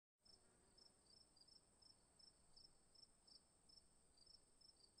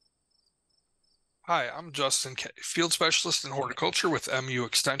Hi, I'm Justin Keay, Field Specialist in Horticulture with MU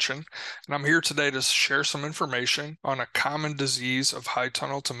Extension, and I'm here today to share some information on a common disease of high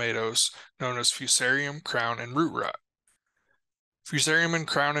tunnel tomatoes known as Fusarium, crown, and root rot. Fusarium and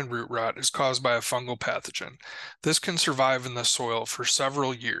crown and root rot is caused by a fungal pathogen. This can survive in the soil for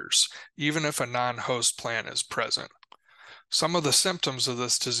several years, even if a non-host plant is present. Some of the symptoms of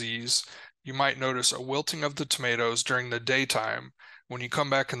this disease, you might notice a wilting of the tomatoes during the daytime. When you come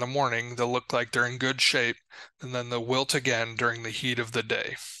back in the morning, they'll look like they're in good shape, and then they'll wilt again during the heat of the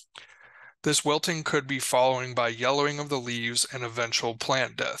day. This wilting could be following by yellowing of the leaves and eventual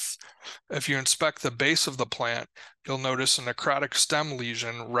plant death. If you inspect the base of the plant, you'll notice a necrotic stem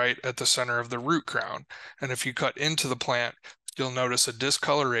lesion right at the center of the root crown, and if you cut into the plant, you'll notice a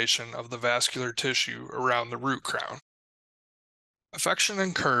discoloration of the vascular tissue around the root crown. Affection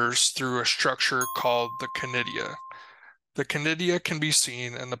occurs through a structure called the conidia. The conidia can be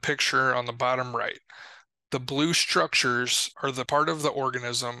seen in the picture on the bottom right. The blue structures are the part of the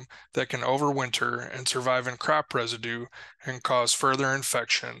organism that can overwinter and survive in crop residue and cause further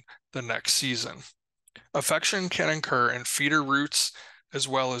infection the next season. Affection can occur in feeder roots as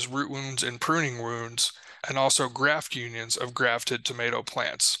well as root wounds and pruning wounds, and also graft unions of grafted tomato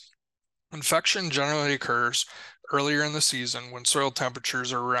plants. Infection generally occurs earlier in the season when soil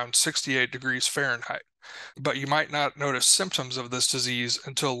temperatures are around 68 degrees Fahrenheit, but you might not notice symptoms of this disease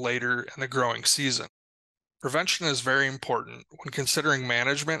until later in the growing season. Prevention is very important when considering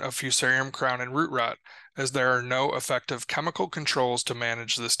management of Fusarium crown and root rot, as there are no effective chemical controls to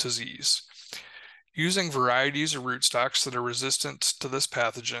manage this disease. Using varieties of rootstocks that are resistant to this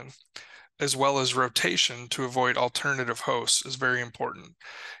pathogen, as well as rotation to avoid alternative hosts, is very important.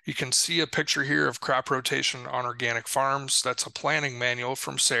 You can see a picture here of crop rotation on organic farms. That's a planning manual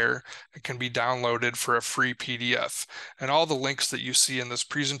from SARE. It can be downloaded for a free PDF. And all the links that you see in this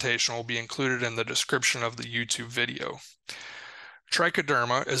presentation will be included in the description of the YouTube video.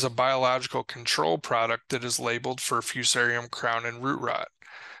 Trichoderma is a biological control product that is labeled for Fusarium crown and root rot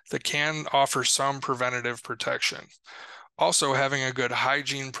that can offer some preventative protection. Also, having a good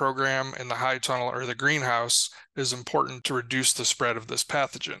hygiene program in the high tunnel or the greenhouse is important to reduce the spread of this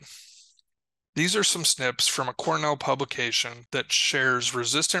pathogen. These are some snips from a Cornell publication that shares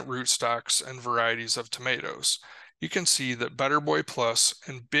resistant rootstocks and varieties of tomatoes. You can see that Better Boy Plus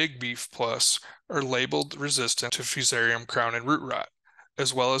and Big Beef Plus are labeled resistant to Fusarium crown and root rot,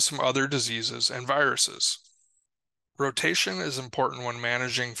 as well as some other diseases and viruses. Rotation is important when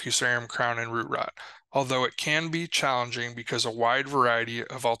managing Fusarium crown and root rot, although it can be challenging because a wide variety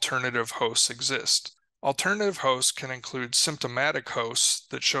of alternative hosts exist. Alternative hosts can include symptomatic hosts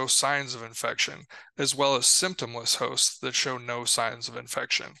that show signs of infection, as well as symptomless hosts that show no signs of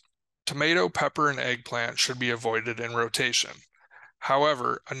infection. Tomato, pepper, and eggplant should be avoided in rotation.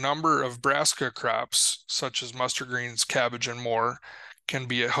 However, a number of brassica crops, such as mustard greens, cabbage, and more, can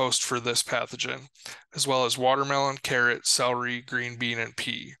be a host for this pathogen, as well as watermelon, carrot, celery, green bean, and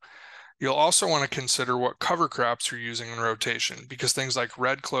pea. You'll also want to consider what cover crops you're using in rotation, because things like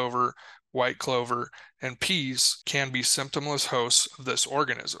red clover, white clover, and peas can be symptomless hosts of this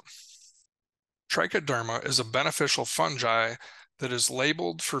organism. Trichoderma is a beneficial fungi that is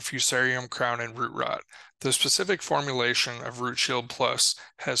labeled for Fusarium crown and root rot. The specific formulation of Root Shield Plus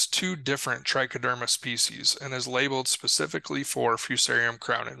has two different Trichoderma species and is labeled specifically for Fusarium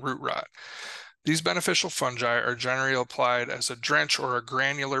crown and root rot. These beneficial fungi are generally applied as a drench or a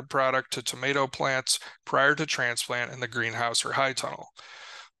granular product to tomato plants prior to transplant in the greenhouse or high tunnel.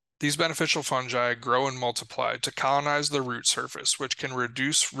 These beneficial fungi grow and multiply to colonize the root surface, which can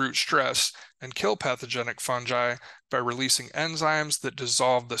reduce root stress and kill pathogenic fungi by releasing enzymes that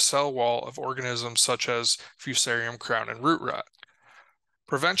dissolve the cell wall of organisms such as Fusarium crown and root rot.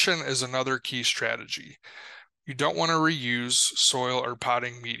 Prevention is another key strategy. You don't want to reuse soil or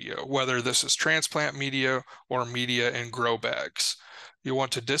potting media, whether this is transplant media or media in grow bags. You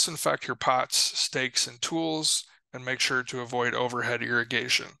want to disinfect your pots, stakes, and tools, and make sure to avoid overhead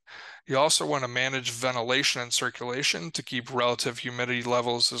irrigation. You also want to manage ventilation and circulation to keep relative humidity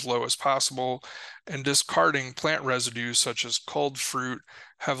levels as low as possible, and discarding plant residues such as cold fruit,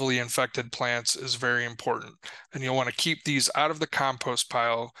 heavily infected plants is very important. And you'll want to keep these out of the compost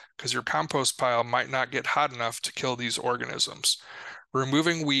pile because your compost pile might not get hot enough to kill these organisms.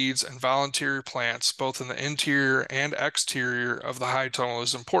 Removing weeds and volunteer plants, both in the interior and exterior of the high tunnel,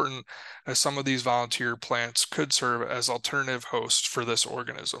 is important, as some of these volunteer plants could serve as alternative hosts for this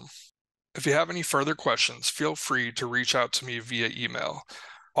organism. If you have any further questions, feel free to reach out to me via email.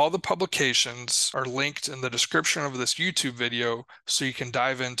 All the publications are linked in the description of this YouTube video so you can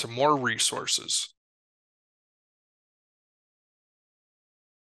dive into more resources.